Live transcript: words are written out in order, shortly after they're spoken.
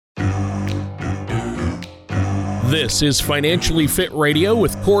This is Financially Fit Radio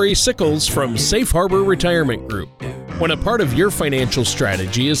with Corey Sickles from Safe Harbor Retirement Group. When a part of your financial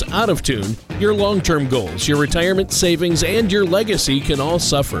strategy is out of tune, your long-term goals, your retirement savings, and your legacy can all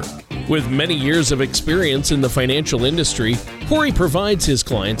suffer. With many years of experience in the financial industry, Corey provides his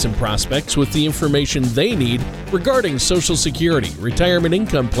clients and prospects with the information they need regarding Social Security, retirement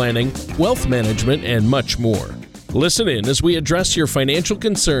income planning, wealth management, and much more. Listen in as we address your financial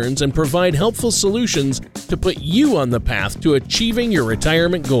concerns and provide helpful solutions to put you on the path to achieving your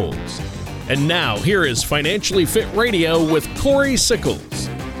retirement goals. And now, here is Financially Fit Radio with Corey Sickles.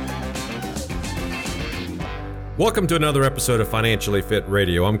 Welcome to another episode of Financially Fit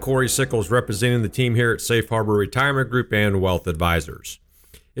Radio. I'm Corey Sickles, representing the team here at Safe Harbor Retirement Group and Wealth Advisors.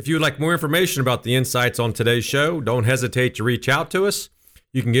 If you would like more information about the insights on today's show, don't hesitate to reach out to us.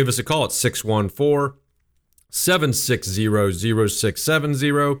 You can give us a call at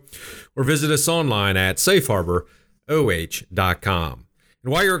 614-760-0670 or visit us online at safeharboroh.com.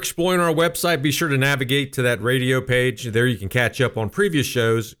 And while you're exploring our website, be sure to navigate to that radio page. There you can catch up on previous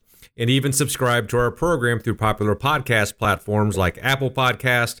shows and even subscribe to our program through popular podcast platforms like Apple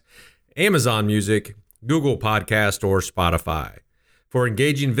Podcast, Amazon Music, Google Podcast, or Spotify. For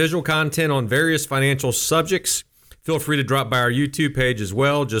engaging visual content on various financial subjects, feel free to drop by our YouTube page as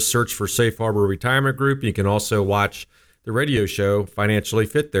well. Just search for Safe Harbor Retirement Group. You can also watch the radio show Financially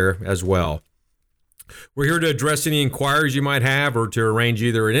Fit there as well. We're here to address any inquiries you might have or to arrange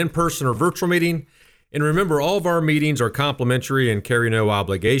either an in-person or virtual meeting. And remember, all of our meetings are complimentary and carry no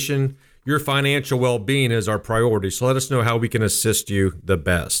obligation. Your financial well-being is our priority, so let us know how we can assist you the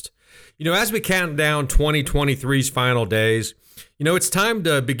best. You know, as we count down 2023's final days, it's time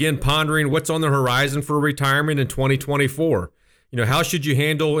to begin pondering what's on the horizon for retirement in 2024. How should you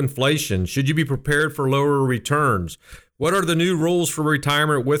handle inflation? Should you be prepared for lower returns? What are the new rules for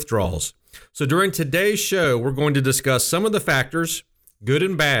retirement withdrawals? So during today's show, we're going to discuss some of the factors, good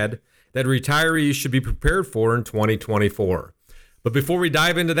and bad, that retirees should be prepared for in 2024. But before we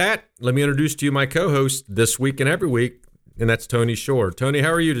dive into that, let me introduce to you my co-host this week and every week, and that's Tony Shore. Tony,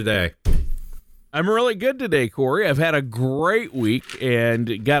 how are you today? I'm really good today, Corey. I've had a great week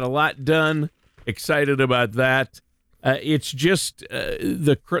and got a lot done. Excited about that. It's just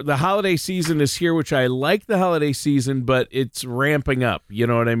the holiday season is here, which I like the holiday season, but it's ramping up. You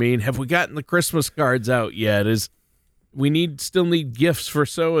know what I mean? Have we gotten the Christmas cards out yet? We still need gifts for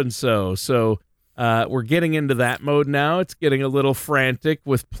so-and-so. So we're getting into that mode now. It's getting a little frantic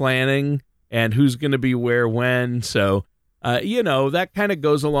with planning and who's going to be where when. So that kind of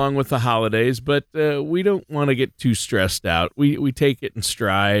goes along with the holidays, but we don't want to get too stressed out. We take it in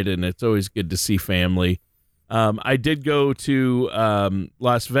stride, and it's always good to see family. I did go to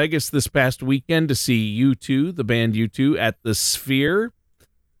Las Vegas this past weekend to see U2, the band U2, at the Sphere,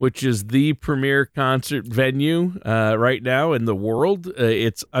 which is the premier concert venue right now in the world.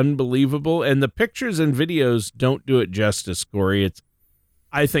 It's unbelievable, and the pictures and videos don't do it justice, Corey.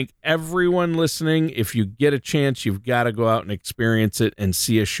 I think everyone listening, if you get a chance, you've got to go out and experience it and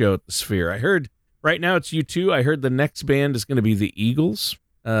see a show at the Sphere. I heard right now it's U2. I heard the next band is going to be the Eagles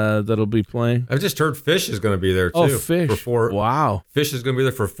that'll be playing. I've just heard Fish is going to be there too. Oh, Fish. For 4. Wow. Fish is going to be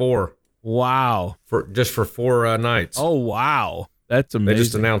there for 4. Wow. For 4 nights. Oh, wow. That's amazing. They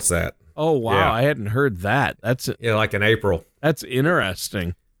just announced that. Oh, wow. Yeah. I hadn't heard that. Like in April. That's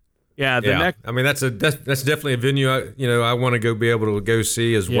interesting. Yeah, that's definitely a venue I want to be able to go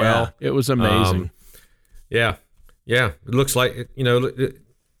see as well. It was amazing. It looks like it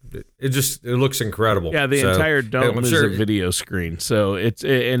looks incredible. Yeah, the entire dome is a video screen. So it's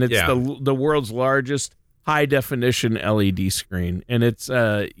the world's largest high definition LED screen, and it's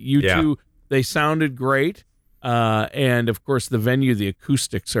U2. Yeah. They sounded great. And of course the venue, the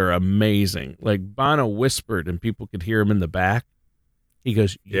acoustics are amazing. Like Bono whispered and people could hear him in the back. He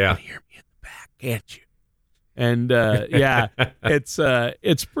goes, you can hear me in the back, can't you? And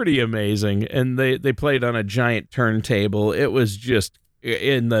it's pretty amazing. And they played on a giant turntable. It was just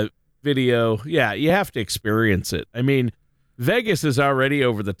in the video. Yeah, you have to experience it. I mean, Vegas is already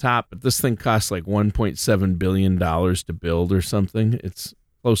over the top, but this thing costs like $1.7 billion to build or something. It's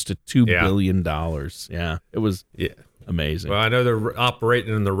close to $2 billion. Yeah, it was amazing. Well, I know they're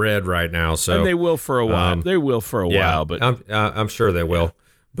operating in the red right now, so and they will for a while. While, but I'm sure they will.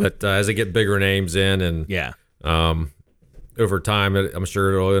 But as they get bigger names in, and over time, I'm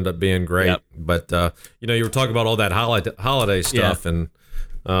sure it'll end up being great. Yep. But you were talking about all that holiday stuff, and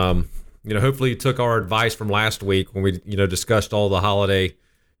hopefully you took our advice from last week when we discussed all the holiday.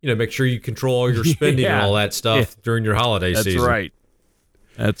 Make sure you control all your spending and all that stuff during your holiday season.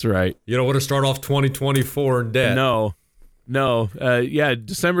 That's right. You don't want to start off 2024 in debt. No, No. Yeah,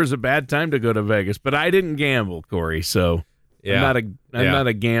 December's a bad time to go to Vegas, but I didn't gamble, Corey, so I'm not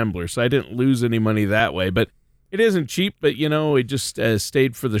a gambler, so I didn't lose any money that way. But it isn't cheap, but, we just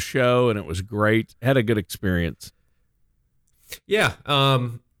stayed for the show, and it was great. Had a good experience. Yeah.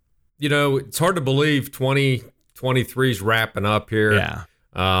 It's hard to believe 2023 is wrapping up here. Yeah.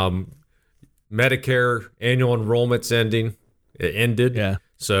 Medicare annual enrollment's ending. It ended. Yeah.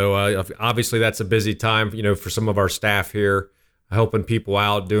 So obviously that's a busy time, for some of our staff here, helping people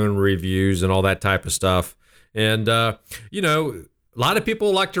out, doing reviews and all that type of stuff. And, a lot of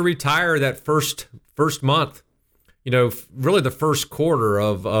people like to retire that first month, really the first quarter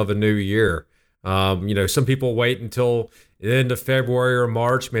of a new year. Some people wait until the end of February or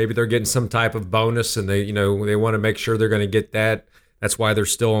March. Maybe they're getting some type of bonus and they want to make sure they're going to get that. That's why they're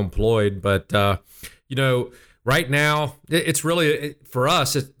still employed. But, right now, it's really, for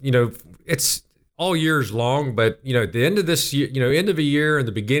us, it's all years long. But, at the end of this year, end of a year and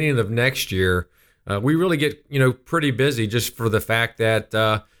the beginning of next year, we really get, pretty busy just for the fact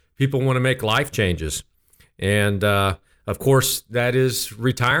that people want to make life changes. And, of course, that is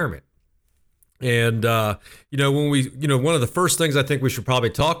retirement. And, when we, one of the first things I think we should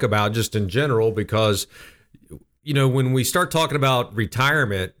probably talk about just in general, because when we start talking about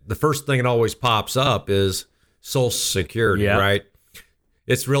retirement, the first thing that always pops up is Social Security, right?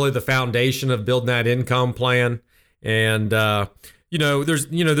 It's really the foundation of building that income plan. And,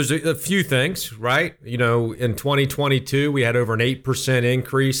 there's a few things, right? In 2022, we had over an 8%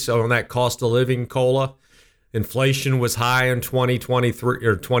 increase on that cost of living COLA. Inflation was high in 2023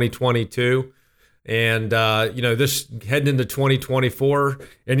 or 2022. And, this heading into 2024,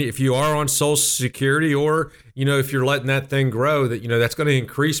 and if you are on Social Security or, if you're letting that thing grow, that's going to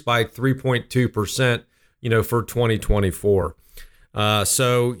increase by 3.2%, for 2024.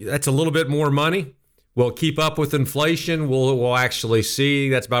 So that's a little bit more money. We'll keep up with inflation. We'll actually see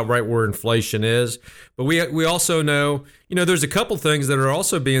that's about right where inflation is. But we also know, there's a couple things that are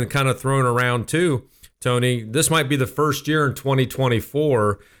also being kind of thrown around too, Tony. This might be the first year in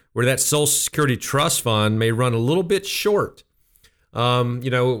 2024 where that Social Security Trust Fund may run a little bit short.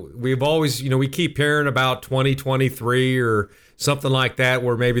 We've always, we keep hearing about 2023 or something like that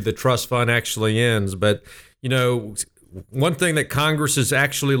where maybe the trust fund actually ends. But, one thing that Congress is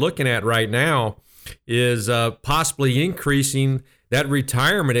actually looking at right now is possibly increasing that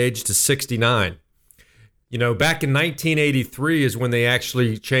retirement age to 69. Back in 1983 is when they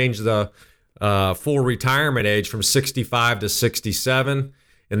actually changed the full retirement age from 65 to 67.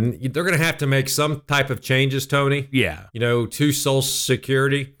 And they're going to have to make some type of changes, Tony. Yeah. To Social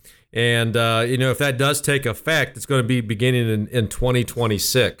Security. And, if that does take effect, it's going to be beginning in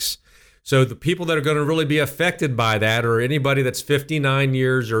 2026. So the people that are going to really be affected by that are anybody that's 59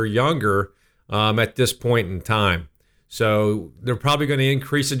 years or younger at this point in time. So they're probably going to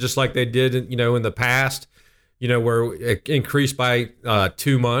increase it just like they did, in the past, where it increased by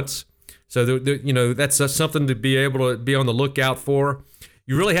 2 months. So, that's something to be able to be on the lookout for.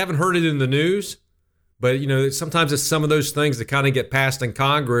 You really haven't heard it in the news, but, sometimes it's some of those things that kind of get passed in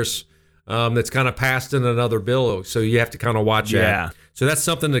Congress that's kind of passed in another bill. So you have to kind of watch that. So that's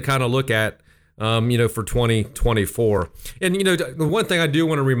something to kind of look at, for 2024. And, the one thing I do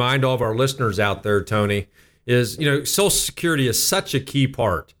want to remind all of our listeners out there, Tony, is, Social Security is such a key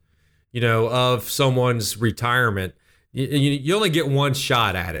part, of someone's retirement. You only get one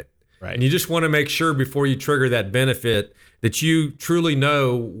shot at it. Right. And you just want to make sure before you trigger that benefit that you truly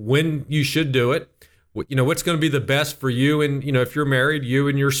know when you should do it, what's going to be the best for you. And, if you're married, you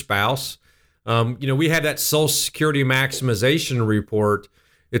and your spouse, we have that Social Security maximization report.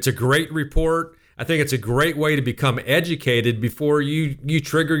 It's a great report. I think it's a great way to become educated before you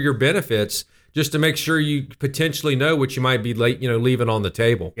trigger your benefits, just to make sure you potentially know what you might be leaving on the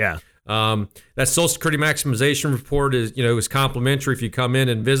table. Yeah. That Social Security maximization report is complimentary if you come in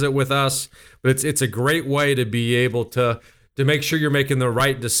and visit with us, but it's a great way to be able to make sure you're making the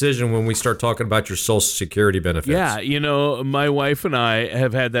right decision when we start talking about your Social Security benefits. Yeah, my wife and I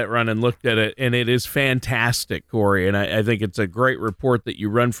have had that run and looked at it, and it is fantastic, Corey, and I think it's a great report that you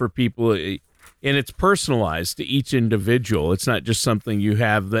run for people, and it's personalized to each individual. It's not just something you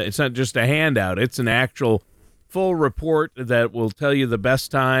have, it's not just a handout, it's an actual full report that will tell you the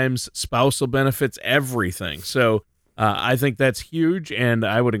best times, spousal benefits, everything. So I think that's huge, and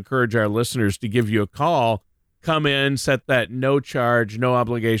I would encourage our listeners to give you a call. Come in, set that no charge, no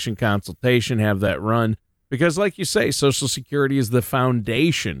obligation consultation, have that run. Because like you say, Social Security is the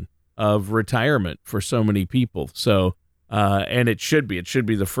foundation of retirement for so many people. So, and it should be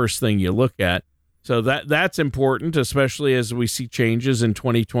the first thing you look at. So that's important, especially as we see changes in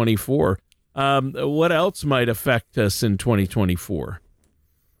 2024. What else might affect us in 2024?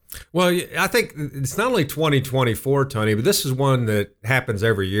 Well, I think it's not only 2024, Tony, but this is one that happens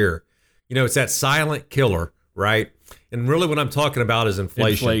every year. It's that silent killer, right? And really what I'm talking about is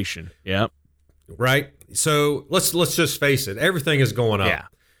inflation. Inflation, yeah. Right? So let's just face it. Everything is going up.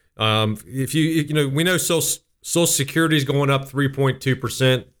 Yeah. We know Social Security is going up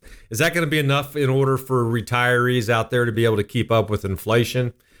 3.2%. Is that going to be enough in order for retirees out there to be able to keep up with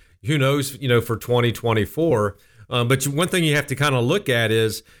inflation? Who knows, for 2024. But one thing you have to kind of look at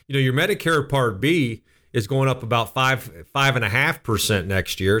is, your Medicare Part B is going up about 5.5%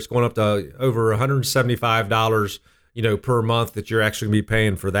 next year. It's going up to over $175, per month that you're actually going to be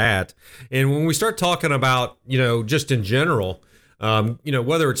paying for that. And when we start talking about, just in general,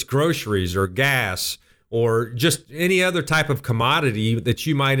 whether it's groceries or gas or just any other type of commodity that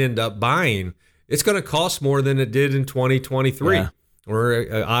you might end up buying, it's going to cost more than it did in 2023. Yeah. Or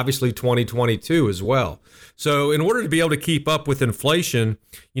obviously 2022 as well. So in order to be able to keep up with inflation,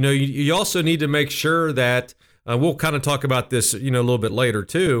 you also need to make sure that we'll kind of talk about this, a little bit later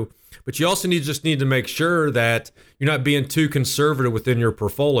too. But you also need to make sure that you're not being too conservative within your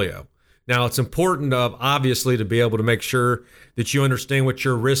portfolio. Now, it's important, obviously, to be able to make sure that you understand what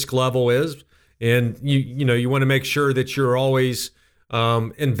your risk level is, and you want to make sure that you're always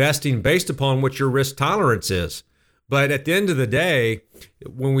investing based upon what your risk tolerance is. But at the end of the day,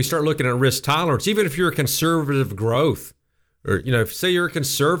 when we start looking at risk tolerance, even if you're a conservative growth, or say you're a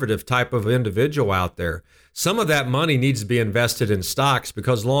conservative type of individual out there, some of that money needs to be invested in stocks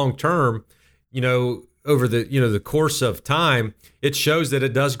because long term, over the course of time, it shows that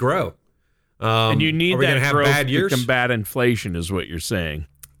it does grow. And you need that growth bad years to combat inflation, is what you're saying.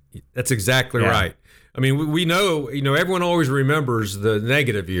 That's exactly right. I mean, we know, everyone always remembers the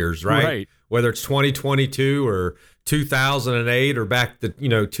negative years, right? Right. Whether it's 2022 or 2008 or back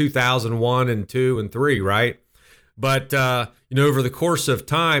to 2001 and 2 and 3, right? But over the course of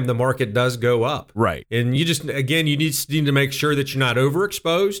time, the market does go up, right? And you need to make sure that you're not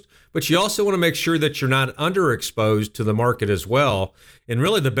overexposed, but you also want to make sure that you're not underexposed to the market as well. And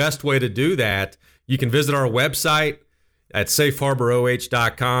really, the best way to do that, you can visit our website at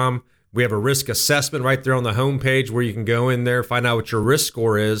safeharboroh.com. We have a risk assessment right there on the homepage where you can go in there, find out what your risk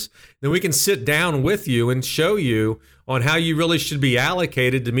score is. Then we can sit down with you and show you on how you really should be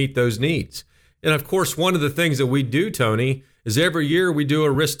allocated to meet those needs. And of course, one of the things that we do, Tony, is every year we do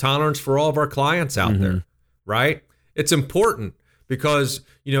a risk tolerance for all of our clients out there, right? It's important because,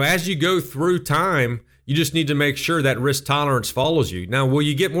 as you go through time, you just need to make sure that risk tolerance follows you. Now, will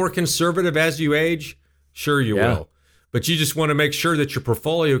you get more conservative as you age? Sure you will. But you just want to make sure that your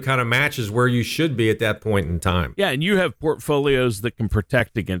portfolio kind of matches where you should be at that point in time. Yeah, and you have portfolios that can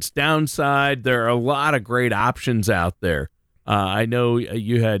protect against downside. There are a lot of great options out there. I know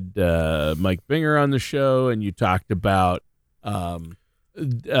you had Mike Binger on the show, and you talked about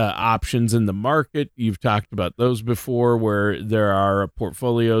options in the market. You've talked about those before, where there are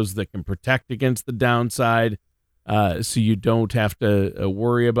portfolios that can protect against the downside, so you don't have to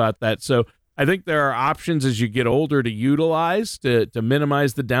worry about that. So I think there are options as you get older to utilize to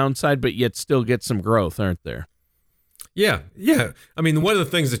minimize the downside, but yet still get some growth, aren't there? Yeah. I mean, one of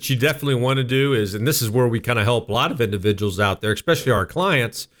the things that you definitely want to do is, and this is where we kind of help a lot of individuals out there, especially our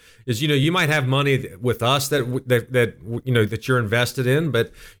clients, is, you might have money with us that you're invested in,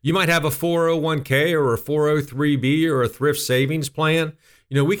 but you might have a 401k or a 403b or a thrift savings plan.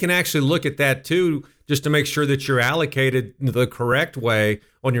 We can actually look at that too, just to make sure that you're allocated the correct way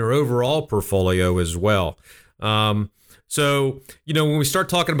on your overall portfolio as well. So, when we start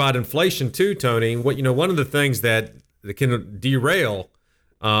talking about inflation too, Tony, one of the things that can derail,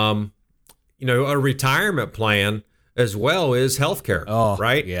 a retirement plan as well is healthcare. Oh,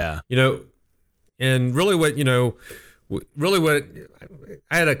 right? Yeah. And really what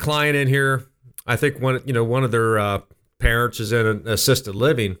I had a client in here, I think one of their parents is in an assisted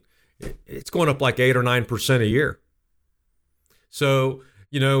living. It's going up like 8 or 9% a year. So,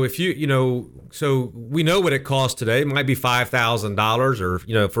 so we know what it costs today. It might be $5,000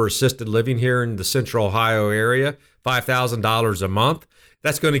 or, for assisted living here in the Central Ohio area, $5,000 a month.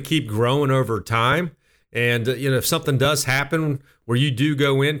 That's going to keep growing over time. And, if something does happen where you do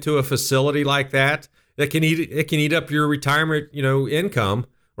go into a facility like that, it can eat up your retirement, income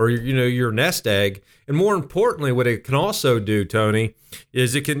or, your nest egg. And more importantly, what it can also do, Tony,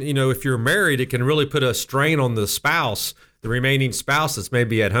 is it can, if you're married, it can really put a strain on the spouse, the remaining spouse that's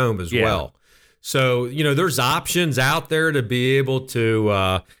maybe at home as well. So, there's options out there to be able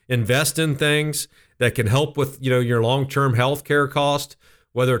to invest in things that can help with, your long-term health care cost,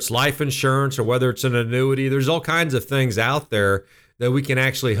 whether it's life insurance or whether it's an annuity. There's all kinds of things out there that we can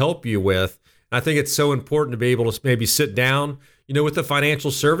actually help you with. I think it's so important to be able to maybe sit down, with a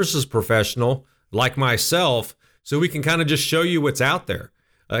financial services professional like myself, so we can kind of just show you what's out there.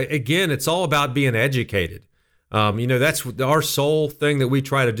 Again, it's all about being educated. That's our sole thing that we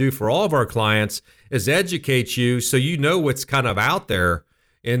try to do for all of our clients is educate you so you know what's kind of out there,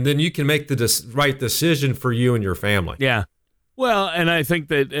 and then you can make the right decision for you and your family. Yeah. Well, and I think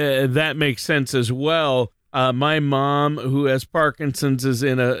that that makes sense as well. My mom, who has Parkinson's, is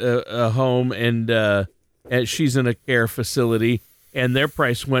in a home, and she's in a care facility, and their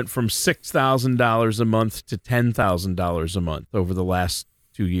price went from $6,000 a month to $10,000 a month over the last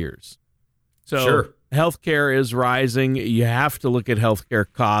 2 years. So Sure. Healthcare is rising. You have to look at healthcare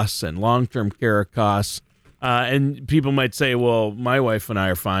costs and long-term care costs. And people might say, well, my wife and I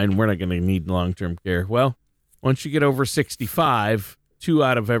are fine. We're not going to need long-term care. Well, once you get over 65, 2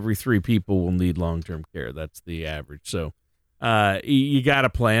 out of every 3 people will need long-term care. That's the average. So you got to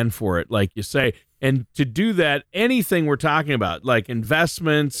plan for it, like you say. And to do that, anything we're talking about, like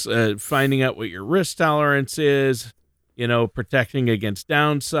investments, finding out what your risk tolerance is, protecting against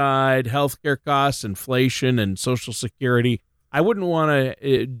downside, healthcare costs, inflation, and Social Security. I wouldn't want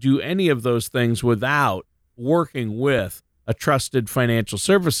to do any of those things without working with a trusted financial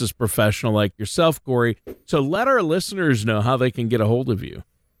services professional like yourself, Corey. So let our listeners know how they can get a hold of you.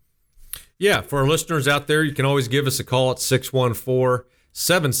 Yeah, for our listeners out there, you can always give us a call at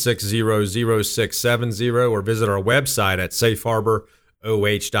 614-760-0670 or visit our website at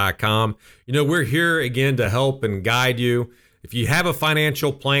safeharboroh.com. We're here again to help and guide you. If you have a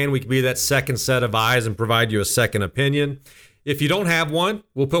financial plan, we can be that second set of eyes and provide you a second opinion. If you don't have one,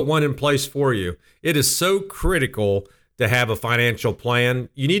 we'll put one in place for you. It is so critical to have a financial plan.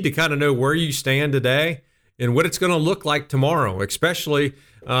 You need to kind of know where you stand today and what it's going to look like tomorrow, especially,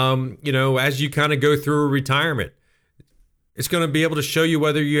 as you kind of go through a retirement. It's going to be able to show you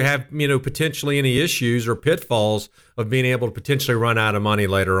whether you have, potentially any issues or pitfalls of being able to potentially run out of money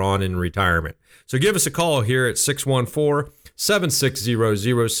later on in retirement. So give us a call here at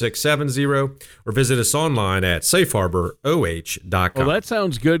 614-760-0670 or visit us online at safeharboroh.com. Well, that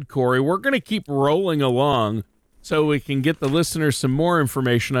sounds good, Corey. We're going to keep rolling along so we can get the listeners some more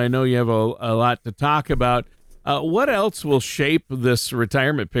information. I know you have a lot to talk about. What else will shape this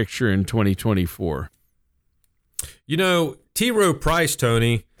retirement picture in 2024? T. Rowe Price,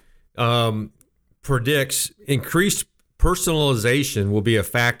 Tony, predicts increased personalization will be a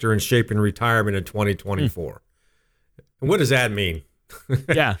factor in shaping retirement in 2024. And what does that mean?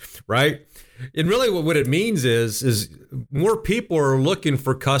 Yeah. Right? And really what it means is more people are looking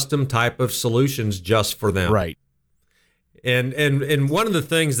for custom type of solutions just for them. Right. And one of the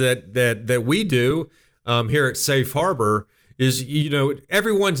things that we do here at Safe Harbor is,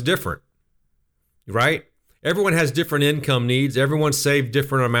 everyone's different, right? Everyone has different income needs. Everyone saved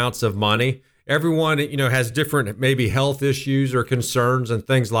different amounts of money. Everyone, has different maybe health issues or concerns and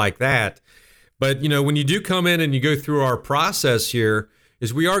things like that. But, when you do come in and you go through our process here,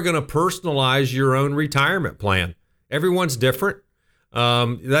 is we are going to personalize your own retirement plan. Everyone's different.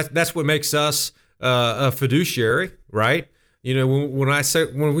 That's what makes us a fiduciary, right?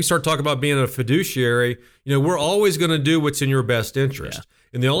 When we start talking about being a fiduciary, we're always going to do what's in your best interest. Yeah.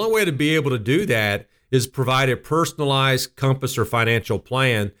 And the only way to be able to do that is provide a personalized compass or financial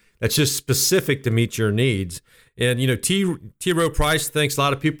plan that's just specific to meet your needs. And, T. Rowe Price thinks a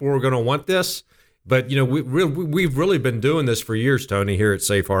lot of people are going to want this, but, we've really been doing this for years, Tony, here at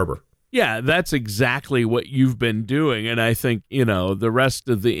Safe Harbor. Yeah, that's exactly what you've been doing. And I think, the rest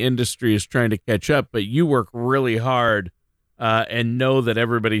of the industry is trying to catch up, but you work really hard and know that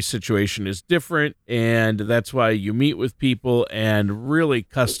everybody's situation is different. And that's why you meet with people and really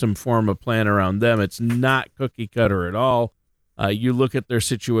custom form a plan around them. It's not cookie cutter at all. You look at their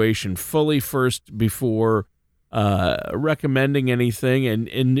situation fully first before recommending anything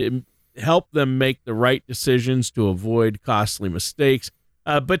and help them make the right decisions to avoid costly mistakes.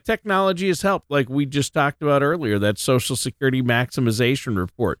 But technology has helped, like we just talked about earlier, that Social Security maximization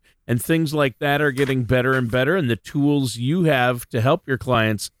report. And things like that are getting better and better. And the tools you have to help your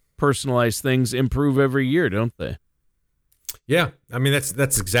clients personalize things improve every year, don't they? Yeah. I mean,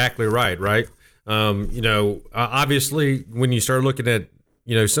 that's exactly right. Obviously, when you start looking at,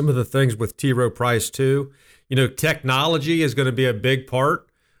 some of the things with T. Rowe Price too, technology is going to be a big part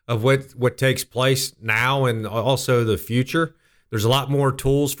of what takes place now and also the future. There's a lot more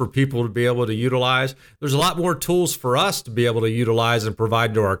tools for people to be able to utilize. There's a lot more tools for us to be able to utilize and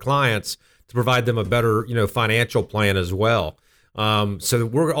provide to our clients to provide them a better, financial plan as well. So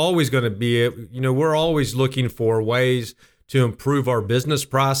we're always going to be, we're always looking for ways to improve our business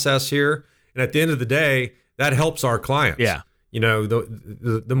process here. And at the end of the day, that helps our clients. Yeah.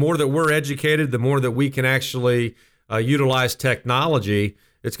 the more that we're educated, the more that we can actually utilize technology.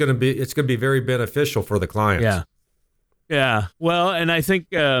 It's going to be very beneficial for the clients. Yeah. Yeah. Well, and I think,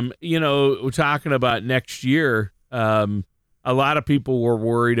 we're talking about next year. A lot of people were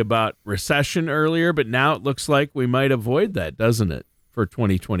worried about recession earlier, but now it looks like we might avoid that, doesn't it, for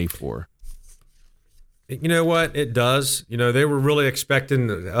 2024? You know what? It does. They were really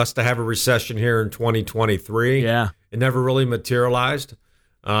expecting us to have a recession here in 2023. Yeah. It never really materialized.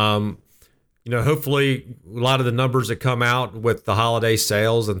 Hopefully a lot of the numbers that come out with the holiday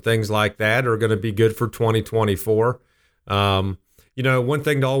sales and things like that are going to be good for 2024. One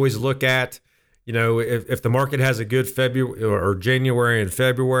thing to always look at, if the market has a good February or January and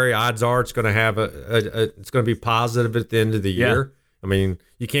February, odds are it's going to have it's going to be positive at the end of the year. I mean,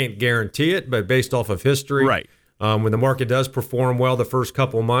 you can't guarantee it, but based off of history, right. When the market does perform well the first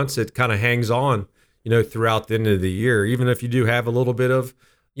couple of months, it kind of hangs on, throughout the end of the year, even if you do have a little bit of,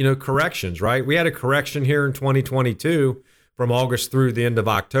 corrections, right? We had a correction here in 2022 from August through the end of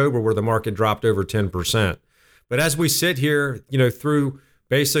October where the market dropped over 10%. But as we sit here, through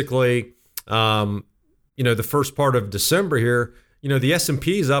basically, the first part of December here, the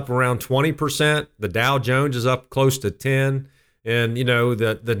S&P is up around 20%. The Dow Jones is up close to 10%. And,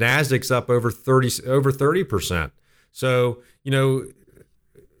 the Nasdaq's up over 30%. So,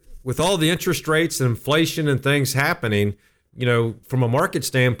 with all the interest rates and inflation and things happening, from a market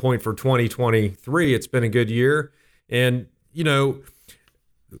standpoint for 2023, it's been a good year. And,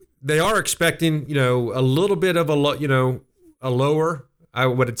 they are expecting, a little bit of a lower, I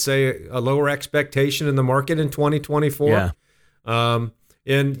would say, a lower expectation in the market in 2024. Yeah.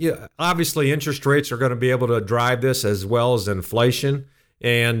 Obviously, interest rates are going to be able to drive this as well as inflation.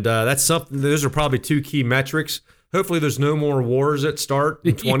 And that's something, those are probably two key metrics. Hopefully, there's no more wars that start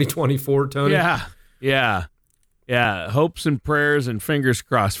in 2024, Tony. Yeah. Hopes and prayers and fingers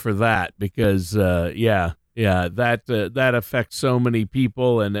crossed for that because, that affects so many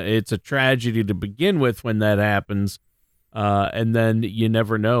people. And it's a tragedy to begin with when that happens. And then you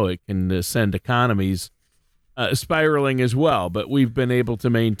never know, it can send economies spiraling as well, but we've been able to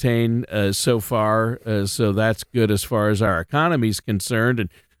maintain so far, so that's good as far as our economy is concerned,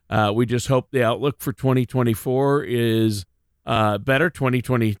 and we just hope the outlook for 2024 is better.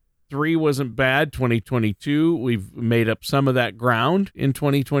 2023 wasn't bad. 2022, we've made up some of that ground in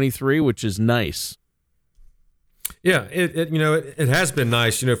 2023, which is nice. Yeah, it has been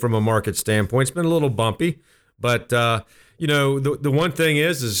nice, from a market standpoint. It's been a little bumpy, but the one thing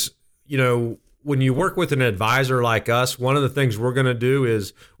is when you work with an advisor like us, one of the things we're going to do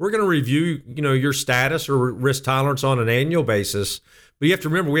is we're going to review, your status or risk tolerance on an annual basis. But you have to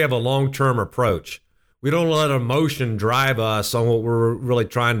remember, we have a long-term approach. We don't let emotion drive us on what we're really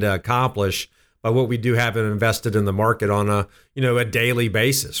trying to accomplish by what we do have invested in the market on a daily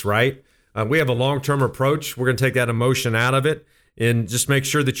basis, right? We have a long-term approach. We're going to take that emotion out of it and just make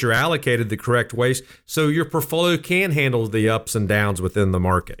sure that you're allocated the correct ways so your portfolio can handle the ups and downs within the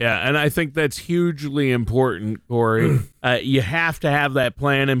market. Yeah, and I think that's hugely important, Corey. You have to have that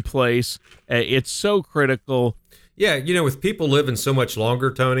plan in place. It's so critical. Yeah, with people living so much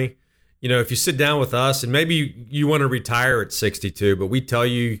longer, Tony, if you sit down with us and maybe you want to retire at 62, but we tell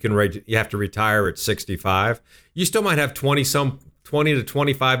you you have to retire at 65, you still might have 20 to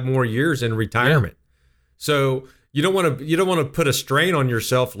 25 more years in retirement. Yeah. So you don't want to put a strain on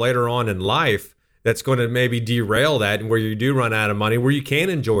yourself later on in life that's going to maybe derail that, and where you do run out of money, where you can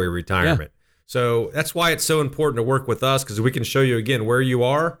enjoy retirement. Yeah. So that's why it's so important to work with us, because we can show you again where you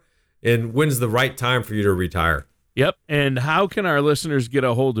are and when's the right time for you to retire. Yep. And how can our listeners get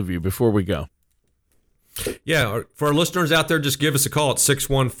a hold of you before we go? Yeah, for our listeners out there, just give us a call at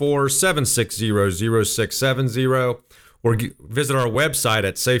 614-760-0670. Or visit our website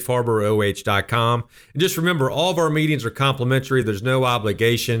at safeharboroh.com. And just remember, all of our meetings are complimentary. There's no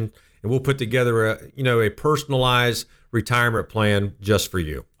obligation, and we'll put together a personalized retirement plan just for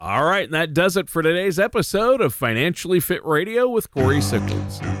you. All right, and that does it for today's episode of Financially Fit Radio with Corey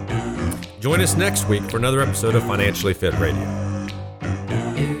Sickles. Join us next week for another episode of Financially Fit Radio.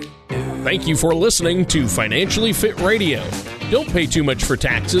 Thank you for listening to Financially Fit Radio. Don't pay too much for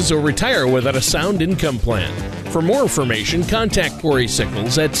taxes or retire without a sound income plan. For more information, contact Corey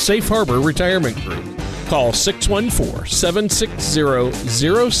Sickles at Safe Harbor Retirement Group. Call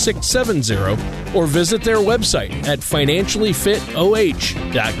 614-760-0670 or visit their website at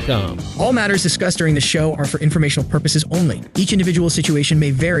financiallyfitoh.com. All matters discussed during the show are for informational purposes only. Each individual situation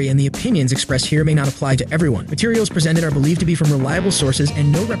may vary, and the opinions expressed here may not apply to everyone. Materials presented are believed to be from reliable sources, and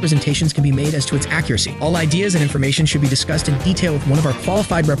no representations can be made as to its accuracy. All ideas and information should be discussed in detail with one of our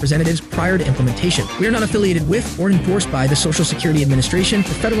qualified representatives prior to implementation. We are not affiliated with or endorsed by the Social Security Administration, the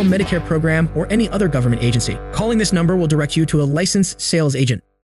Federal Medicare Program, or any other government agency. Calling this number will direct you to a licensed sales agent.